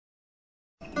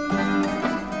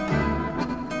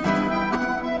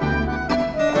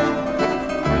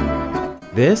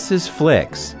This is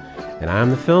Flicks, and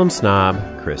I'm the film snob,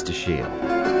 Krista Shield.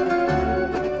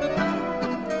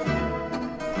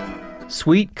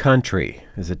 Sweet Country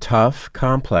is a tough,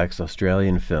 complex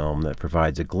Australian film that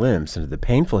provides a glimpse into the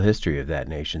painful history of that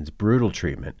nation's brutal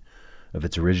treatment of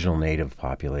its original native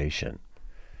population.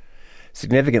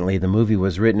 Significantly, the movie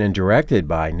was written and directed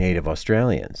by native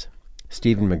Australians.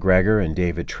 Stephen McGregor and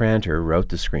David Tranter wrote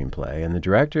the screenplay, and the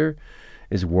director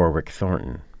is Warwick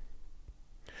Thornton.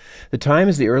 The time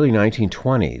is the early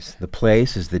 1920s. The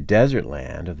place is the desert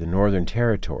land of the Northern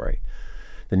Territory.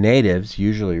 The natives,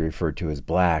 usually referred to as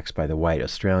blacks by the white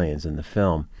Australians in the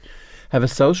film, have a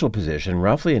social position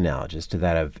roughly analogous to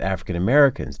that of African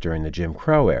Americans during the Jim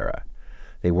Crow era.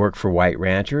 They work for white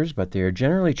ranchers, but they are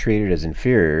generally treated as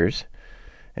inferiors,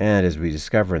 and, as we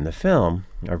discover in the film,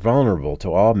 are vulnerable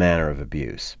to all manner of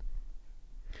abuse.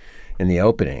 In the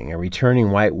opening, a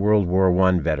returning white World War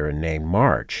I veteran named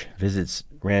March visits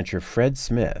rancher Fred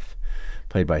Smith,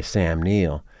 played by Sam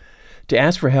Neill, to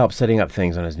ask for help setting up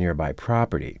things on his nearby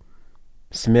property.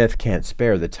 Smith can't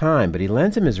spare the time, but he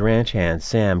lends him his ranch hand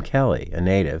Sam Kelly, a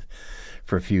native,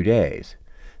 for a few days.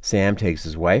 Sam takes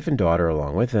his wife and daughter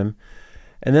along with him,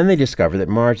 and then they discover that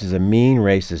March is a mean,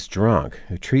 racist drunk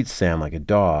who treats Sam like a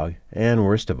dog and,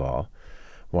 worst of all,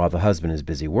 while the husband is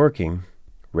busy working,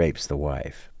 rapes the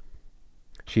wife.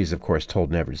 She is, of course,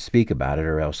 told never to speak about it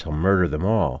or else he'll murder them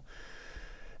all.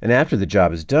 And after the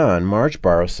job is done, March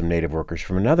borrows some native workers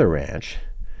from another ranch,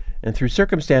 and through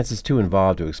circumstances too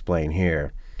involved to explain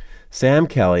here, Sam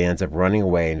Kelly ends up running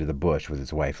away into the bush with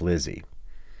his wife Lizzie.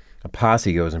 A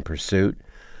posse goes in pursuit,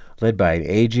 led by an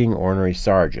aging ornery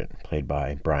sergeant, played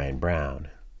by Brian Brown.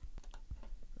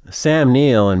 Sam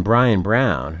Neill and Brian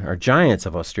Brown are giants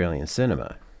of Australian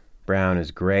cinema. Brown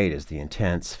is great as the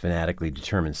intense, fanatically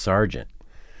determined sergeant.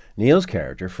 Neill's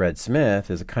character, Fred Smith,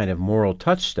 is a kind of moral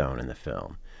touchstone in the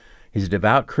film. He's a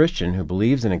devout Christian who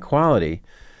believes in equality,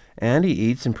 and he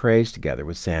eats and prays together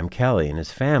with Sam Kelly and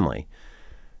his family.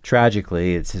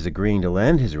 Tragically, it's his agreeing to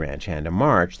lend his ranch hand to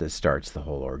March that starts the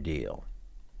whole ordeal.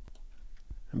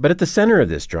 But at the center of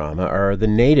this drama are the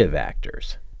native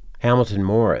actors. Hamilton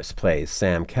Morris plays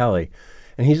Sam Kelly,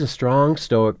 and he's a strong,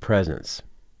 stoic presence.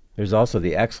 There's also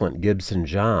the excellent Gibson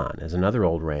John as another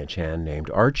old ranch hand named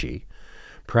Archie,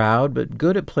 proud but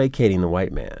good at placating the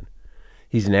white man.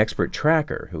 He's an expert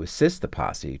tracker who assists the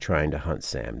posse trying to hunt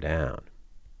Sam down.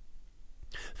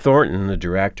 Thornton, the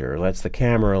director, lets the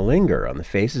camera linger on the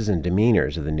faces and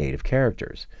demeanors of the native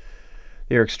characters.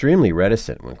 They are extremely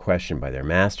reticent when questioned by their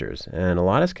masters, and a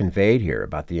lot is conveyed here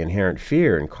about the inherent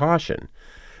fear and caution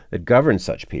that governs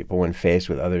such people when faced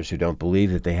with others who don't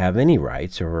believe that they have any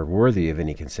rights or are worthy of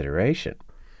any consideration.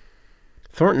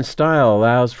 Thornton's style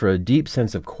allows for a deep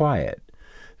sense of quiet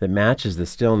that matches the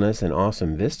stillness and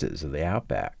awesome vistas of the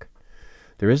outback.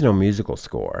 There is no musical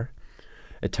score.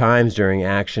 At times during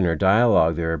action or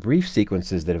dialogue, there are brief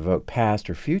sequences that evoke past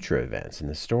or future events in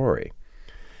the story.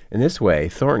 In this way,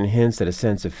 Thornton hints at a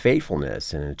sense of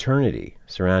fatefulness and eternity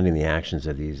surrounding the actions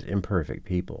of these imperfect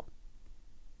people.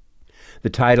 The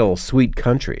title, Sweet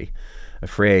Country, a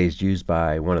phrase used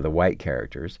by one of the white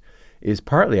characters, is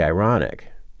partly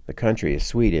ironic. The country is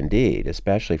sweet indeed,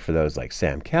 especially for those like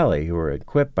Sam Kelly who are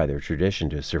equipped by their tradition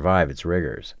to survive its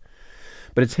rigors.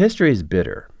 But its history is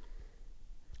bitter.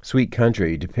 Sweet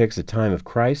Country depicts a time of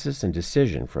crisis and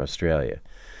decision for Australia,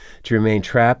 to remain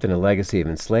trapped in a legacy of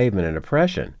enslavement and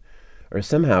oppression, or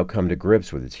somehow come to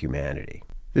grips with its humanity.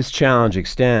 This challenge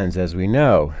extends, as we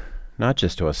know, not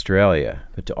just to Australia,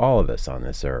 but to all of us on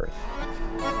this earth.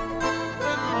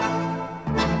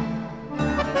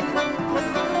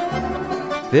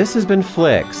 This has been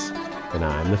Flicks, and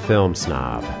I'm the film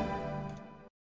snob.